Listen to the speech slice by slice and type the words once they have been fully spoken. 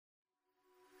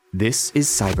This is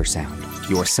Cybersound,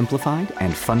 your simplified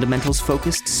and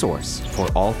fundamentals-focused source for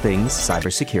all things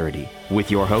cybersecurity, with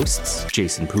your hosts,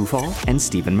 Jason Pufall and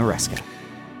Stephen Maresca.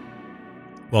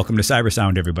 Welcome to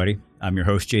Cybersound, everybody. I'm your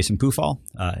host, Jason Pufall,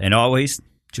 and always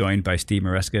joined by Steve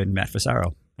Maresca and Matt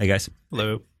Fasaro. Hey, guys.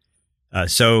 Hello.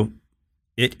 So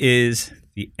it is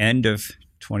the end of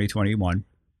 2021.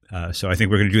 So I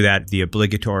think we're going to do the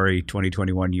obligatory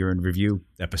 2021 year in review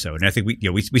episode. And I think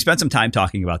we spent some time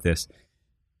talking about this,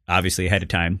 obviously ahead of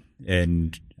time,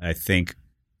 and I think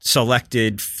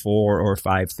selected 4 or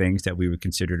 5 things that we would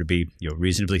consider to be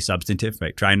reasonably substantive.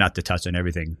 Right, trying not to touch on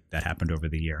everything that happened over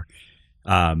the year.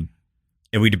 And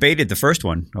we debated the first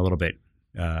one a little bit,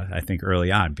 I think, early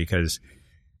on, because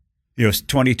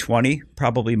 2020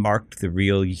 probably marked the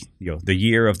real the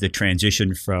year of the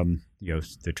transition from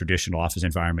the traditional office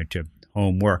environment to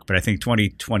home work. But I think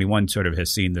 2021 sort of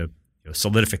has seen the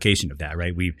solidification of that.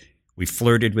 Right, we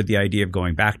flirted with the idea of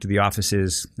going back to the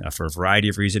offices for a variety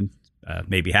of reasons.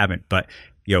 Maybe haven't, but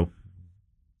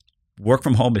work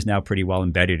from home is now pretty well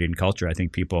embedded in culture. I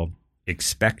think people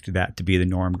expect that to be the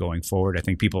norm going forward. I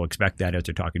think people expect that as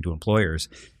they're talking to employers.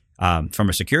 From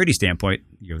a security standpoint,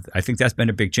 I think that's been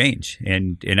a big change,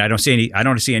 and I don't see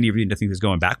any reason to think it's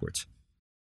going backwards.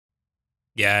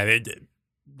 Yeah,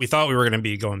 we thought we were going to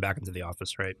be going back into the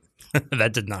office, right?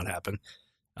 That did not happen.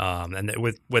 And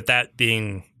with that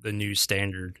being the new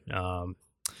standard,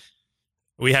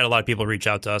 we had a lot of people reach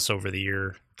out to us over the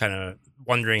year, kind of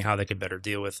wondering how they could better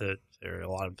deal with it. There are a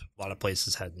lot of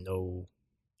places had no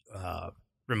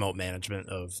remote management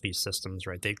of these systems,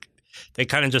 right? They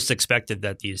kind of just expected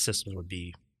that these systems would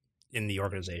be in the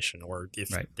organization, or if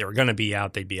they were going to be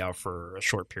out, they'd be out for a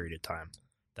short period of time.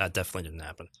 That definitely didn't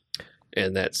happen.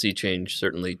 And that sea change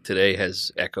certainly today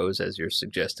has echoes, as you're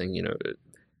suggesting.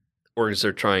 Orgs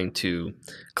are trying to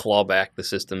claw back the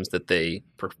systems that they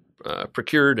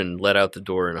procured and let out the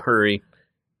door in a hurry.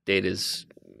 Data's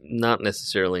not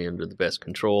necessarily under the best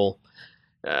control.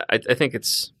 I think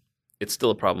it's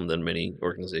still a problem that many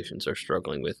organizations are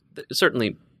struggling with.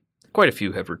 Certainly, quite a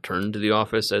few have returned to the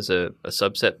office as a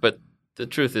subset, but the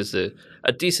truth is a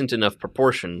decent enough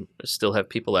proportion still have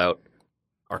people out,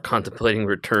 are contemplating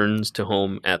returns to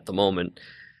home at the moment.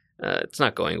 It's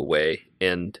not going away,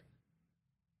 and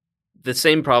the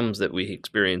same problems that we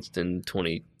experienced in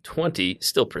 2020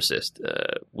 still persist.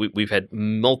 We've had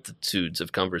multitudes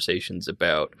of conversations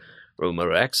about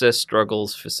remote access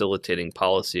struggles, facilitating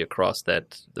policy across the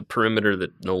perimeter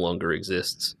that no longer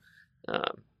exists.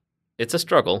 It's a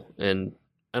struggle, and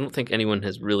I don't think anyone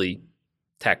has really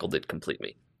tackled it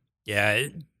completely. Yeah,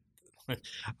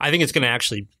 I think it's going to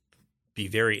actually be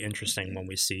very interesting when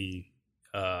we see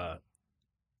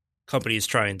companies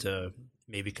trying to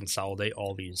maybe consolidate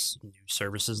all these new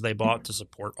services they bought to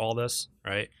support all this,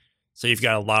 right? So you've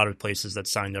got a lot of places that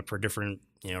signed up for different,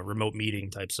 remote meeting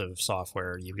types of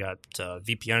software. You've got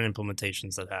VPN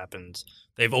implementations that happened.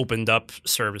 They've opened up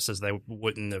services they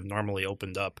wouldn't have normally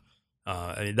opened up.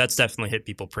 That's definitely hit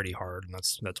people pretty hard, and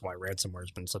that's why ransomware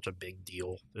has been such a big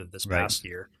deal this past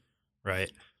year,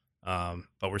 right?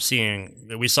 But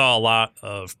we saw a lot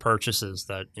of purchases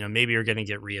that maybe are going to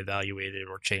get reevaluated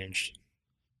or changed.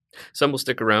 Some will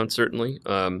stick around, certainly.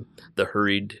 The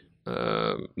hurried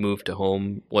move to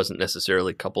home wasn't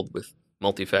necessarily coupled with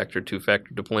multi-factor,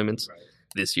 two-factor deployments. Right.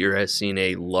 This year has seen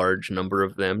a large number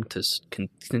of them to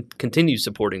continue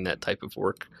supporting that type of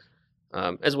work,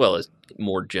 as well as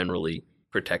more generally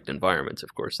protect environments.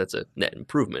 Of course, that's a net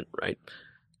improvement, right?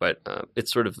 But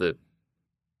it's sort of the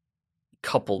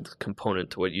coupled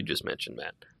component to what you just mentioned,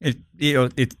 Matt.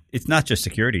 It's not just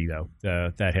security though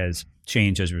that has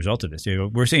changed as a result of this.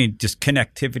 We're seeing just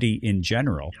connectivity in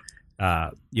general,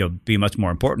 be much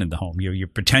more important in the home. You're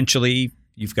potentially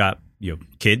you've got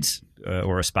kids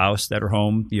or a spouse that are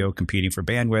home, competing for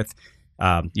bandwidth.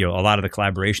 A lot of the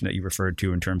collaboration that you referred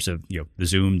to in terms of the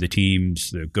Zoom, the Teams,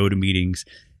 the GoToMeetings.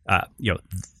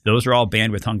 Those are all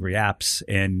bandwidth hungry apps,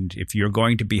 and if you're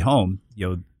going to be home,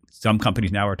 some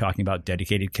companies now are talking about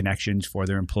dedicated connections for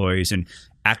their employees and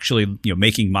actually,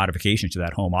 making modifications to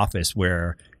that home office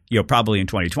where, probably in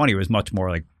 2020 it was much more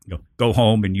like, go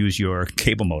home and use your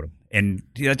cable modem. And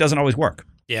that doesn't always work.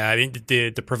 Yeah, I mean,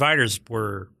 the providers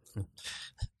were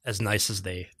as nice as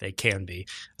they can be.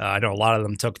 I know a lot of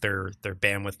them took their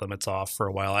bandwidth limits off for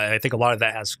a while. I think a lot of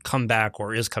that has come back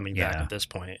or is coming back at this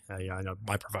point. I know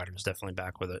my provider is definitely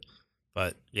back with it.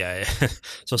 But yeah,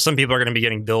 so some people are going to be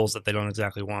getting bills that they don't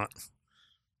exactly want.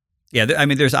 Yeah, I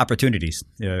mean, there's opportunities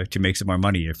to make some more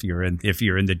money if you're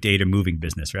in the data moving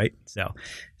business, right? So,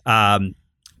 and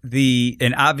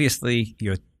obviously,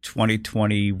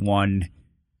 2021,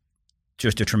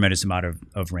 just a tremendous amount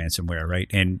of ransomware, right?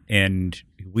 And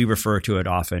we refer to it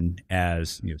often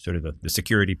as sort of the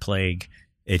security plague.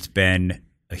 It's been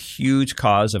a huge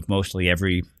cause of mostly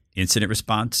every incident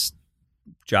response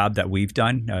job that we've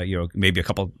done. Maybe a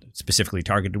couple specifically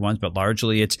targeted ones, but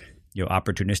largely it's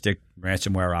opportunistic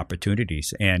ransomware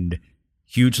opportunities, and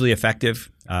hugely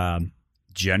effective.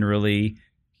 Generally,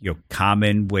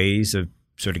 common ways of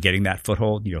sort of getting that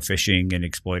foothold. Phishing and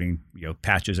exploiting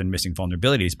patches and missing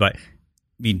vulnerabilities, but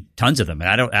tons of them,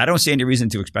 and I don't see any reason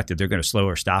to expect that they're going to slow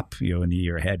or stop in the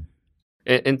year ahead.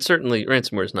 And certainly,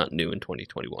 ransomware is not new in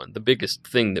 2021. The biggest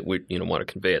thing that we want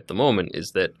to convey at the moment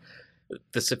is that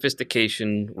the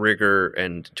sophistication, rigor,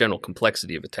 and general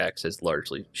complexity of attacks has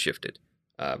largely shifted.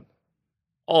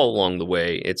 All along the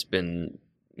way, it's been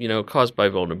caused by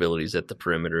vulnerabilities at the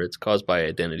perimeter. It's caused by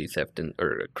identity theft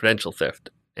or credential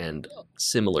theft and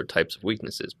similar types of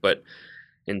weaknesses. But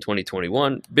in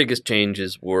 2021, biggest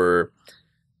changes were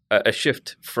a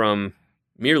shift from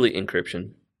merely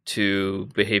encryption to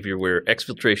behavior where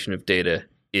exfiltration of data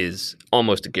is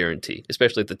almost a guarantee,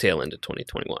 especially at the tail end of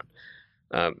 2021.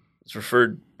 It's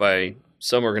referred by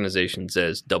some organizations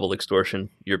as double extortion.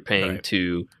 You're paying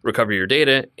to recover your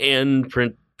data and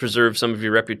preserve some of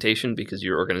your reputation because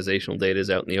your organizational data is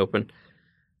out in the open.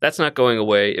 That's not going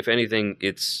away. If anything,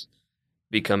 it's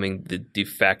becoming the de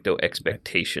facto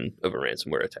expectation of a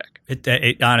ransomware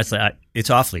attack. Honestly, it's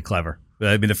awfully clever.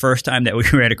 The first time that we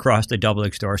ran across the double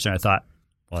extortion, I thought,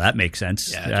 well, that makes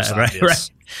sense. Yeah, right.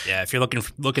 Yeah, if you're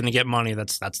looking to get money,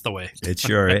 that's the way. It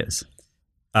sure is.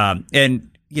 And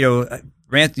you're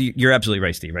absolutely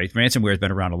right, Steve. Right, ransomware has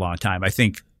been around a long time. I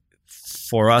think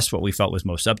for us, what we felt was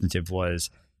most substantive was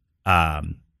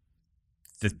the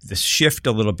shift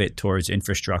a little bit towards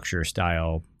infrastructure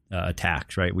style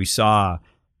attacks. Right, we saw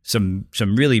some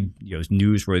really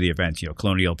newsworthy events.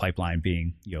 Colonial Pipeline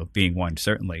being one,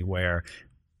 certainly, where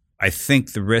I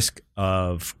think the risk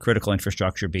of critical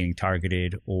infrastructure being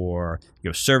targeted or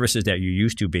services that you're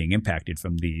used to being impacted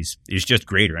from these is just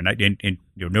greater, and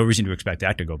no reason to expect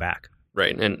that to go back.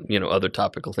 Right, and other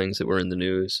topical things that were in the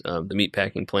news, the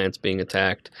meatpacking plants being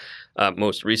attacked.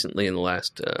 Most recently, in the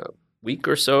last week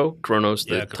or so, Kronos,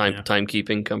 the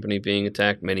timekeeping company, being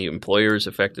attacked. Many employers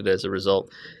affected as a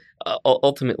result.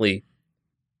 Ultimately,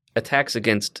 attacks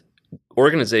against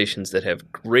organizations that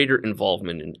have greater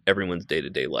involvement in everyone's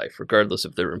day-to-day life, regardless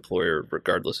of their employer,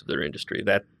 regardless of their industry.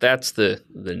 That's the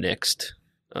next.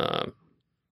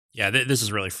 This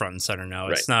is really front and center now.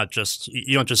 It's not just,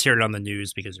 you don't just hear it on the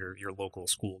news because your local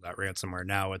school got ransomware.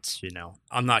 Now it's,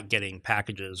 I'm not getting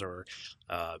packages or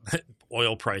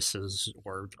oil prices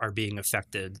are being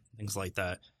affected, things like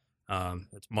that.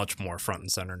 It's much more front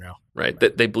and center now. Right.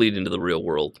 They bleed into the real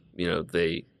world.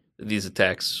 These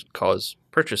attacks cause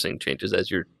purchasing changes, as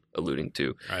you're alluding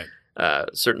to. Right.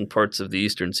 Certain parts of the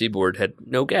eastern seaboard had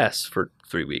no gas for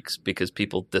 3 weeks because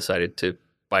people decided to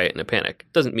buy it in a panic.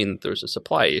 Doesn't mean that there's a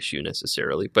supply issue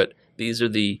necessarily, but these are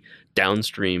the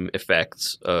downstream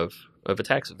effects of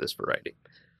attacks of this variety.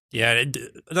 Yeah.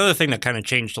 Another thing that kind of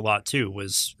changed a lot too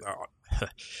was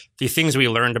the things we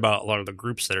learned about a lot of the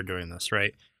groups that are doing this,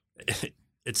 right?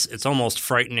 It's almost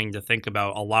frightening to think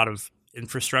about a lot of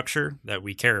infrastructure that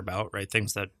we care about, right?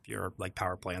 Things that are like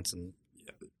power plants and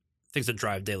things that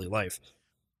drive daily life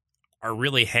are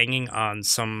really hanging on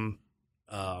some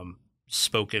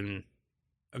spoken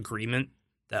agreement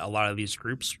that a lot of these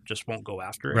groups just won't go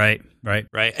after. Right.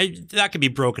 That could be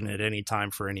broken at any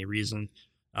time for any reason.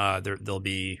 There'll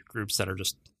be groups that are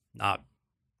just not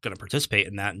going to participate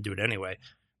in that and do it anyway.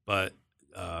 But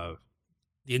the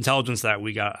intelligence that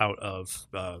we got out of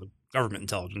government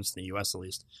intelligence in the U.S. at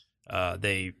least,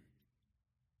 they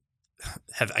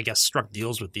have, I guess, struck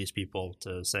deals with these people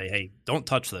to say, hey, don't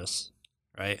touch this,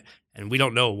 right? And we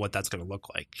don't know what that's going to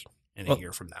look like in a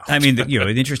year from now.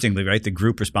 Interestingly, right, the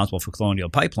group responsible for Colonial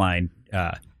Pipeline,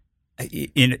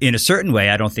 in a certain way,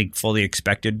 I don't think fully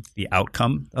expected the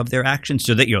outcome of their actions.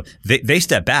 So that they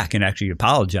stepped back and actually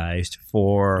apologized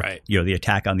for the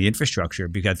attack on the infrastructure,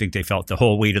 because I think they felt the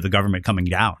whole weight of the government coming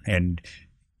down. And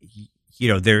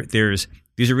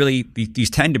these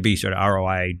tend to be sort of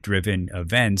ROI driven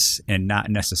events and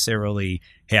not necessarily,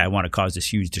 hey, I want to cause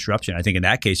this huge disruption. I think in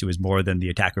that case, it was more than the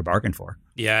attacker bargained for.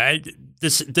 Yeah,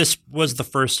 this was the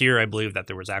first year, I believe, that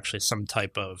there was actually some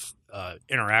type of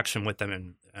interaction with them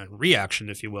and reaction,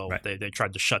 if you will. Right. They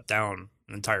tried to shut down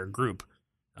an entire group,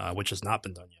 which has not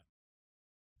been done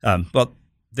yet. Well,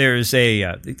 there's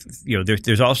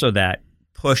there's also that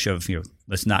push of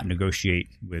let's not negotiate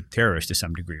with terrorists to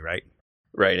some degree, right?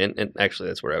 Right, and actually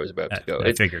that's where I was about to go.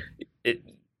 I figured.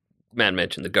 Matt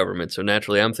mentioned the government, so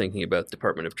naturally I'm thinking about the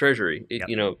Department of Treasury.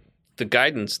 The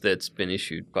guidance that's been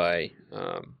issued by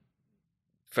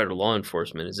federal law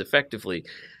enforcement is effectively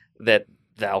that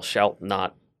thou shalt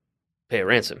not pay a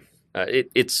ransom.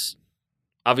 It's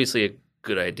obviously a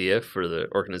good idea for the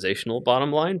organizational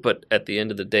bottom line, but at the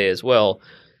end of the day as well,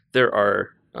 there are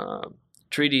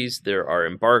treaties, there are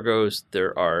embargoes,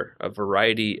 there are a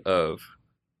variety of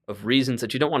reasons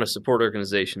that you don't want to support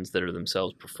organizations that are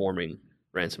themselves performing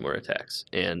ransomware attacks.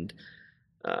 And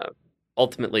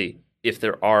ultimately, if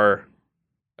there are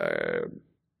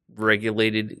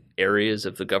regulated areas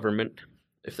of the government,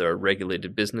 if there are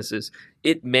regulated businesses,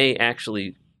 it may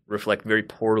actually reflect very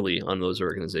poorly on those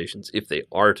organizations if they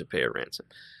are to pay a ransom.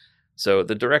 So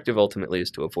the directive ultimately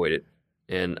is to avoid it.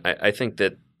 And I think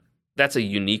that that's a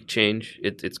unique change.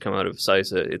 It's come out of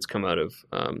CISA. It's come out of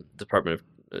Department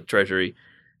of Treasury.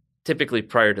 Typically,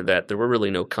 prior to that, there were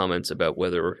really no comments about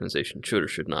whether organizations should or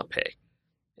should not pay.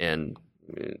 And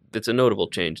it's a notable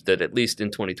change that at least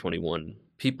in 2021,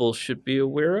 people should be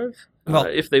aware of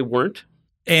if they weren't.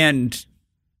 And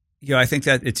I think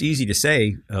that it's easy to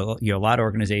say, a lot of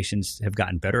organizations have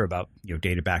gotten better about,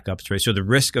 data backups, right? So the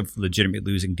risk of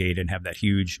legitimately losing data and have that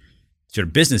huge sort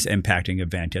of business impacting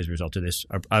event as a result of this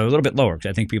are a little bit lower, because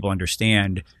I think people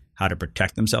understand how to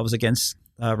protect themselves against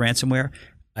ransomware.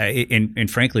 And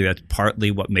frankly, that's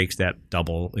partly what makes that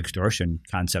double extortion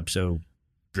concept so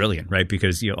brilliant, right?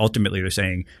 Because ultimately they're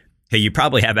saying, hey, you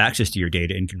probably have access to your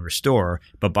data and can restore,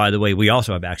 but by the way, we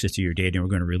also have access to your data and we're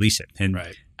going to release it. And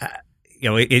right.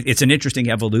 It's an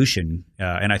interesting evolution,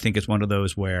 and I think it's one of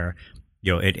those where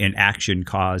an action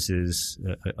causes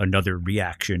another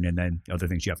reaction, and then other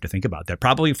things you have to think about that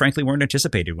probably, frankly, weren't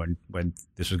anticipated when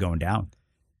this was going down.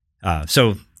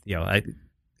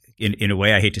 In a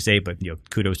way, I hate to say it, but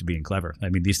kudos to being clever. I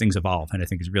mean, these things evolve, and I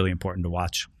think it's really important to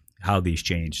watch how these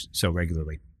change so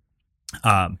regularly.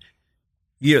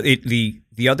 The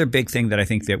other big thing that I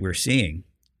think that we're seeing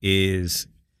is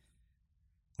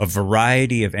a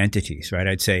variety of entities, right?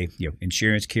 I'd say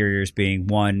insurance carriers being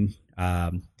one.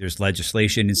 There's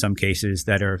legislation in some cases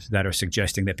that are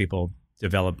suggesting that people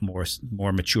develop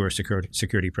more mature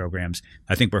security programs.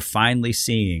 I think we're finally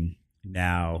seeing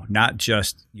now not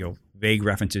just vague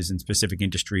references in specific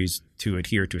industries to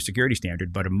adhere to a security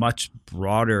standard, but a much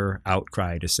broader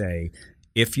outcry to say,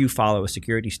 if you follow a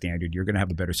security standard, you're going to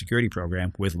have a better security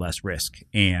program with less risk.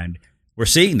 And we're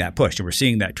seeing that push, and we're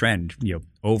seeing that trend,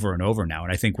 over and over now.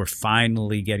 And I think we're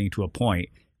finally getting to a point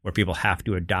where people have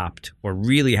to adopt or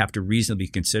really have to reasonably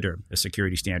consider a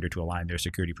security standard to align their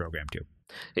security program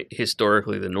to.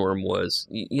 Historically, the norm was,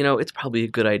 it's probably a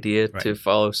good idea to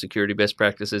follow security best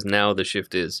practices. Now the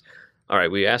shift is, all right,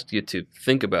 we asked you to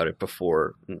think about it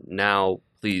before. Now,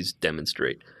 please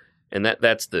demonstrate. And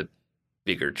that's the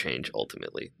bigger change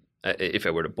ultimately, if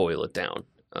I were to boil it down.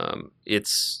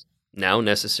 It's now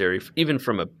necessary, even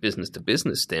from a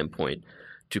business-to-business standpoint,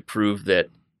 to prove that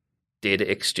data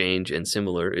exchange and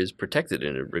similar is protected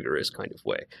in a rigorous kind of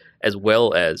way, as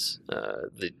well as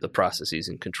the processes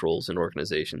and controls in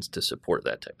organizations to support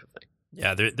that type of thing.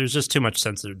 Yeah, there's just too much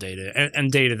sensitive data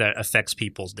and data that affects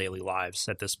people's daily lives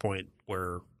at this point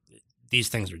where these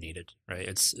things are needed, right?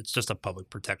 It's just a public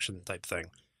protection type thing.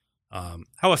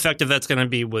 How effective that's going to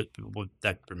be, what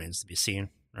that remains to be seen,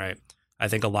 right? I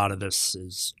think a lot of this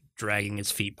is dragging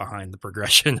its feet behind the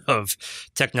progression of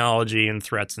technology and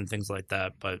threats and things like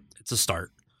that, but it's a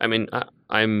start. I mean,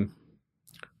 I'm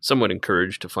somewhat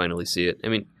encouraged to finally see it. I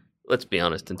mean, let's be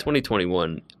honest. In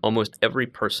 2021, almost every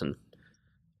person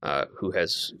who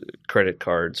has credit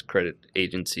cards, credit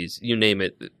agencies, you name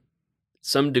it,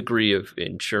 some degree of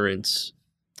insurance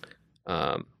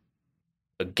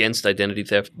against identity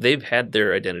theft, they've had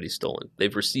their identity stolen.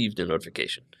 They've received a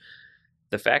notification.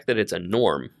 The fact that it's a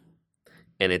norm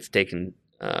and it's taken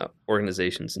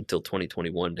organizations until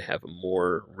 2021 to have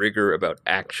more rigor about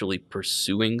actually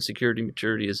pursuing security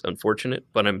maturity is unfortunate,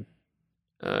 but I'm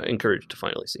encouraged to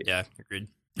finally see it. Yeah, agreed.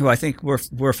 Well, I think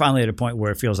we're finally at a point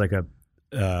where it feels like a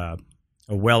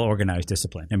well-organized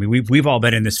discipline. I mean, we've all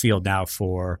been in this field now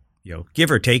for, give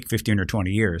or take 15 or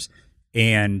 20 years.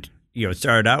 And, it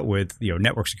started out with,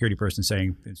 network security person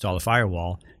saying, install a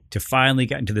firewall, to finally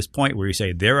get into this point where you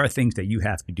say, there are things that you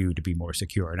have to do to be more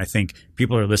secure. And I think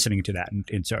people are listening to that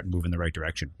and starting to move in the right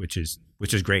direction, which is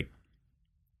great.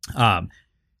 I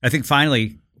think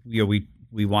finally,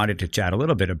 we wanted to chat a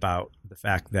little bit about the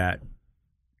fact that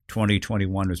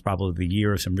 2021 was probably the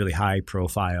year of some really high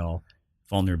profile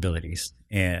vulnerabilities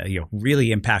and, really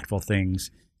impactful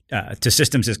things to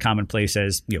systems as commonplace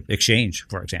as, Exchange,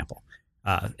 for example.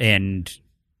 And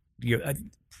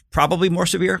probably more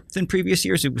severe than previous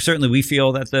years. Certainly, we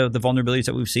feel that the vulnerabilities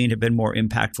that we've seen have been more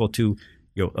impactful to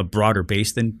a broader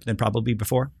base than probably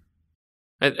before.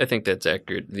 I think that's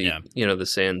accurate. The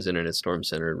SANS Internet Storm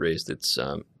Center raised its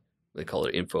they call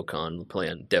it InfoCon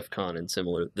plan, DEFCON, and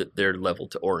similar. Their level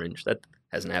to orange. That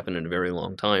hasn't happened in a very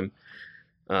long time.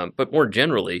 But more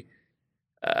generally,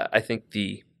 I think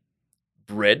the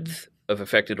breadth of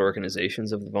affected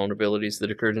organizations of the vulnerabilities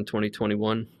that occurred in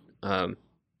 2021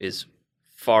 is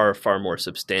far, far more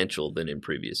substantial than in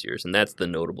previous years, and that's the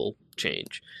notable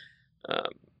change.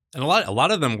 And a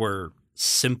lot of them were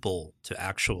simple to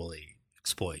actually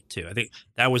exploit too. I think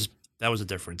that was a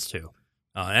difference too,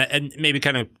 and maybe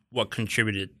kind of what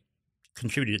contributed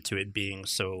to it being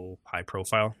so high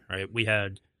profile. Right, we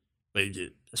had,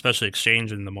 especially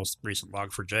Exchange and the most recent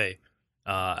Log4j.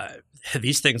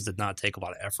 These things did not take a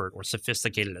lot of effort or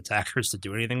sophisticated attackers to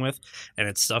do anything with, and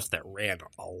it's stuff that ran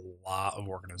a lot of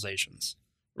organizations.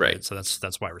 Right. So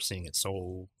that's why we're seeing it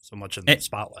so much in the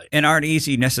spotlight. And aren't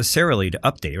easy necessarily to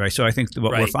update, right? So I think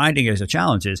what we're finding as a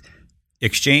challenge is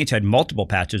Exchange had multiple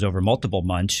patches over multiple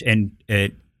months, and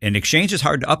Exchange is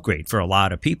hard to upgrade for a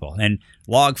lot of people. And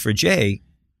Log4j,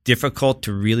 difficult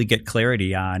to really get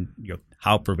clarity on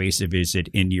how pervasive is it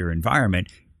in your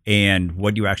environment and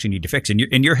what you actually need to fix. And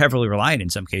you're heavily reliant in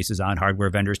some cases on hardware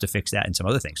vendors to fix that and some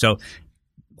other things. So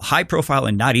high profile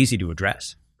and not easy to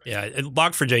address. Yeah,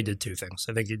 Log4j did two things.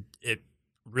 I think it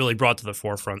really brought to the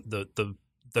forefront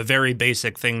the very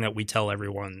basic thing that we tell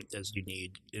everyone is you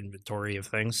need inventory of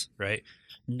things, right?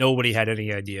 Nobody had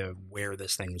any idea where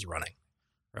this thing was running,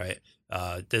 right?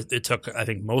 It took, I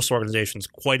think, most organizations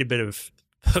quite a bit of,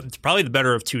 probably the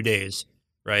better of 2 days,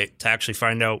 right, to actually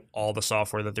find out all the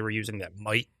software that they were using that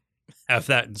might have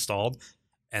that installed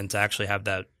and to actually have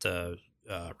that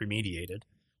remediated.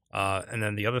 And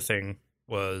then the other thing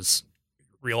was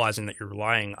realizing that you're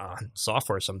relying on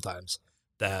software sometimes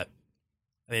that,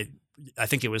 I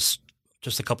think it was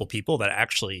just a couple people that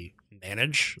actually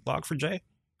manage Log4j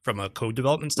from a code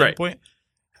development standpoint.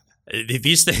 Right.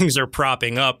 These things are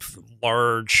propping up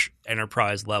large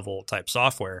enterprise level type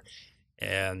software,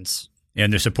 and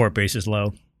their support base is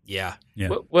low. Yeah.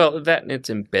 Well, that and it's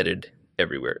embedded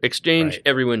everywhere. Exchange, right.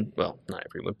 Everyone, well, not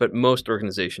everyone, but most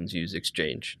organizations use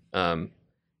Exchange.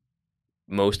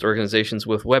 Most organizations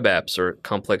with web apps or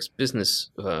complex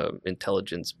business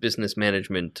intelligence, business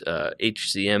management,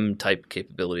 HCM type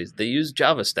capabilities, they use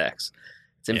Java stacks.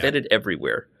 It's embedded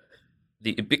everywhere.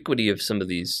 The ubiquity of some of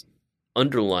these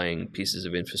underlying pieces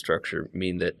of infrastructure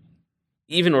mean that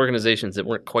even organizations that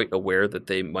weren't quite aware that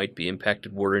they might be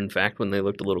impacted were, in fact, when they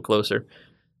looked a little closer.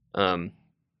 I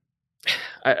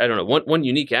don't know. One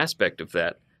unique aspect of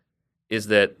that is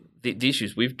that the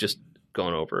issues we've just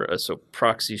gone over. So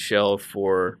proxy shell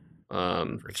for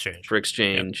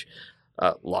Exchange,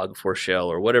 Log4Shell,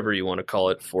 or whatever you want to call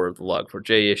it for the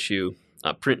Log4j issue,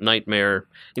 Print Nightmare.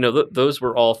 Those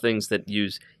were all things that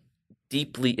use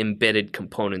deeply embedded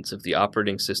components of the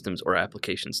operating systems or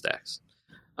application stacks.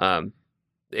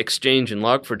 Exchange and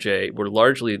Log4j were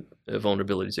largely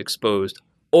vulnerabilities exposed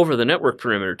over the network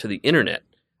perimeter to the internet.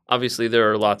 Obviously,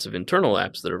 there are lots of internal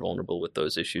apps that are vulnerable with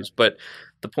those issues, but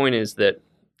the point is that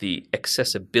the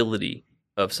accessibility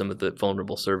of some of the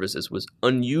vulnerable services was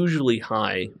unusually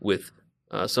high with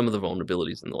some of the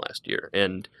vulnerabilities in the last year.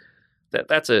 And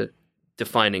that's a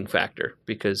defining factor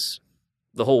because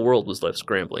the whole world was left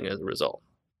scrambling as a result.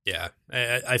 Yeah,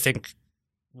 I think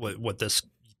what this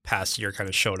past year kind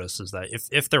of showed us is that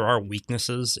if there are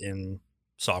weaknesses in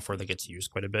software that gets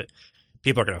used quite a bit,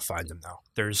 people are going to find them now.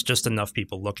 There's just enough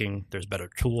people looking. There's better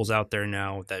tools out there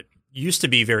now that used to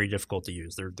be very difficult to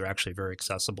use. They're actually very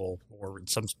accessible, or in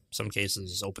some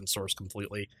cases open source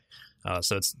completely.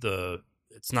 So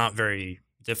it's not very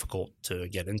difficult to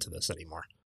get into this anymore.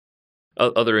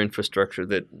 Other infrastructure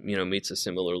that meets a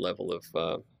similar level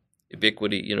of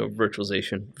ubiquity,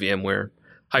 virtualization, VMware,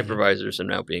 hypervisors are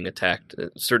now being attacked.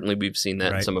 Certainly, we've seen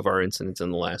that in some of our incidents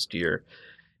in the last year,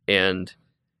 and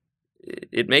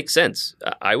it makes sense.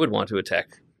 I would want to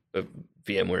attack a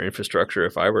VMware infrastructure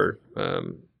if I were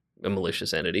a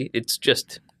malicious entity. It's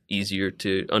just easier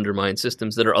to undermine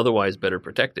systems that are otherwise better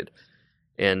protected.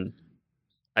 And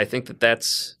I think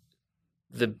that's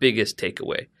the biggest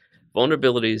takeaway.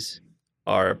 Vulnerabilities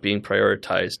are being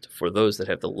prioritized for those that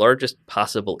have the largest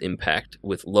possible impact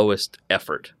with lowest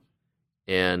effort.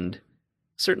 And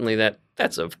certainly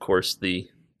that's of course the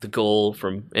goal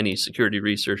from any security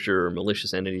researcher or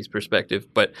malicious entity's perspective.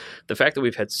 But the fact that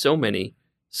we've had so many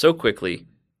so quickly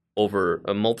over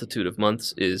a multitude of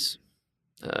months is,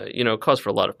 cause for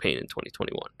a lot of pain in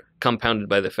 2021, compounded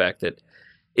by the fact that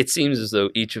it seems as though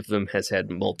each of them has had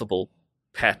multiple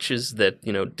patches that,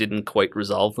 didn't quite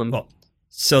resolve them. Well,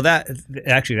 so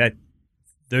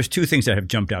there's two things that have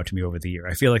jumped out to me over the year.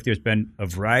 I feel like there's been a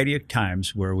variety of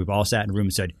times where we've all sat in a room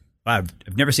and said, wow,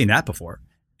 I've never seen that before.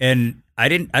 And I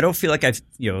don't feel like I've,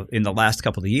 in the last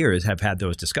couple of years have had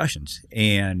those discussions.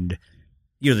 And,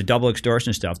 the double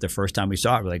extortion stuff, the first time we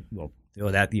saw it, we're like, well,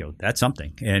 that's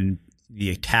something. And the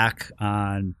attack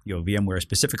on, VMware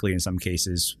specifically in some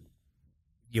cases,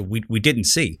 we didn't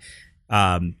see.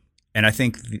 And I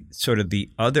think sort of the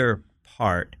other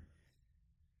part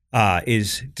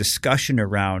is discussion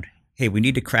around, hey, we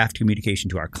need to craft communication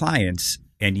to our clients,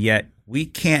 and yet we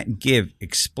can't give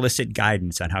explicit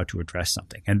guidance on how to address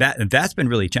something. And that's been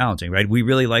really challenging, right? We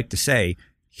really like to say,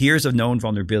 here's a known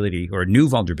vulnerability or a new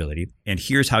vulnerability, and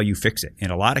here's how you fix it.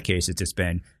 In a lot of cases, it's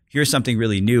been, here's something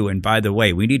really new, and by the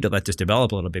way, we need to let this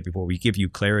develop a little bit before we give you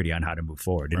clarity on how to move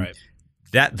forward. And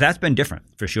that's been different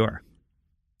for sure.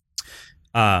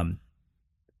 We kind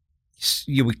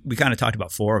of talked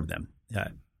about 4 of them.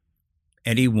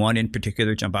 Any one in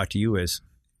particular jump out to you as,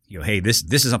 hey, this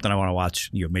is something I want to watch,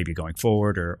 maybe going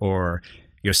forward, or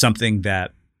something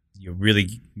that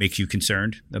really makes you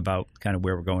concerned about kind of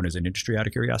where we're going as an industry, out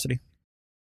of curiosity?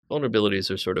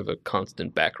 Vulnerabilities are sort of a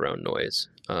constant background noise.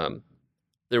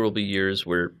 There will be years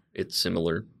where it's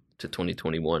similar to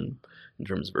 2021 in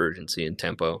terms of urgency and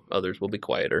tempo. Others will be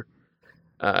quieter.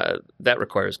 That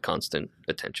requires constant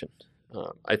attention.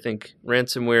 I think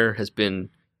ransomware has been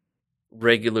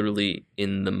regularly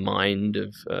in the mind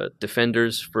of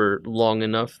defenders for long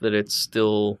enough that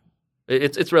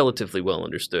it's relatively well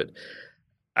understood.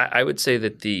 I would say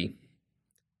that the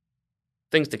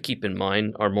things to keep in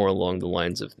mind are more along the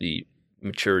lines of the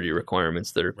maturity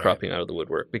requirements that are cropping out of the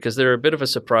woodwork, because they're a bit of a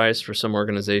surprise for some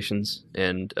organizations.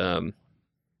 And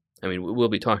we'll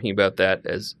be talking about that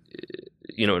as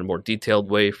in a more detailed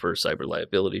way for cyber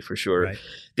liability for sure.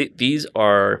 Right. These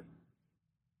are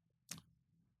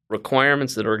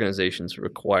requirements that organizations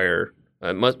require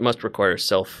must require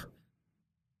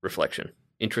self-reflection,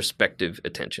 introspective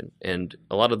attention, and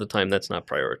a lot of the time that's not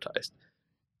prioritized.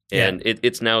 And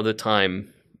it's now the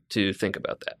time to think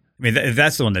about that. I mean,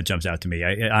 that's the one that jumps out to me.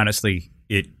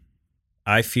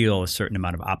 I feel a certain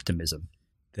amount of optimism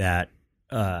that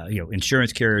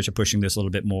insurance carriers are pushing this a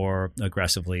little bit more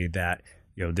aggressively. That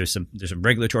there's some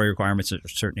regulatory requirements in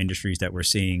certain industries that we're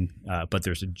seeing, but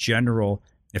there's a general.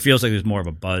 It feels like there's more of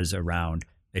a buzz around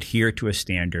adhere to a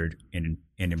standard and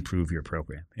improve your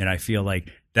program. And I feel like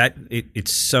that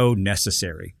it's so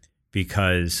necessary,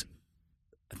 because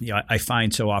I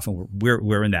find so often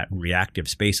we're in that reactive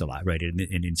space a lot, right?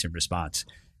 In instant response.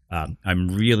 I'm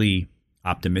really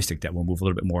optimistic that we'll move a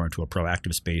little bit more into a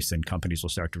proactive space, and companies will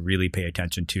start to really pay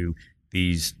attention to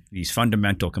these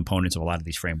fundamental components of a lot of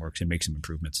these frameworks and make some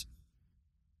improvements.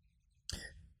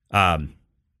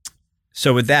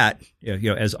 So with that,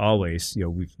 as always,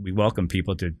 we welcome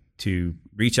people to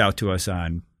reach out to us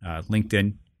on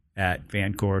LinkedIn at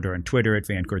Vancord, or on Twitter at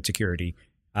Vancord Security.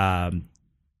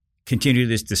 Continue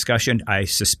this discussion. I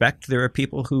suspect there are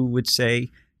people who would say,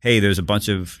 hey, there's a bunch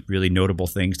of really notable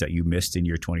things that you missed in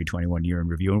your 2021 year in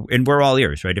review. And we're all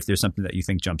ears, right? If there's something that you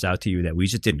think jumps out to you that we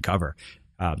just didn't cover,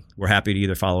 we're happy to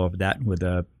either follow up with that with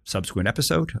a subsequent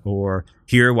episode, or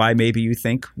hear why maybe you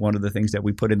think one of the things that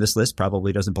we put in this list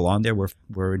probably doesn't belong there.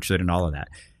 We're interested in all of that.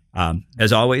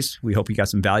 As always, we hope you got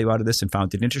some value out of this and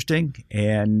found it interesting,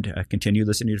 and continue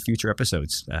listening to future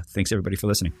episodes. Thanks, everybody, for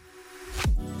listening.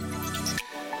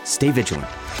 Stay vigilant.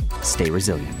 Stay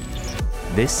resilient.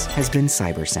 This has been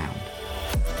Cyber Sound.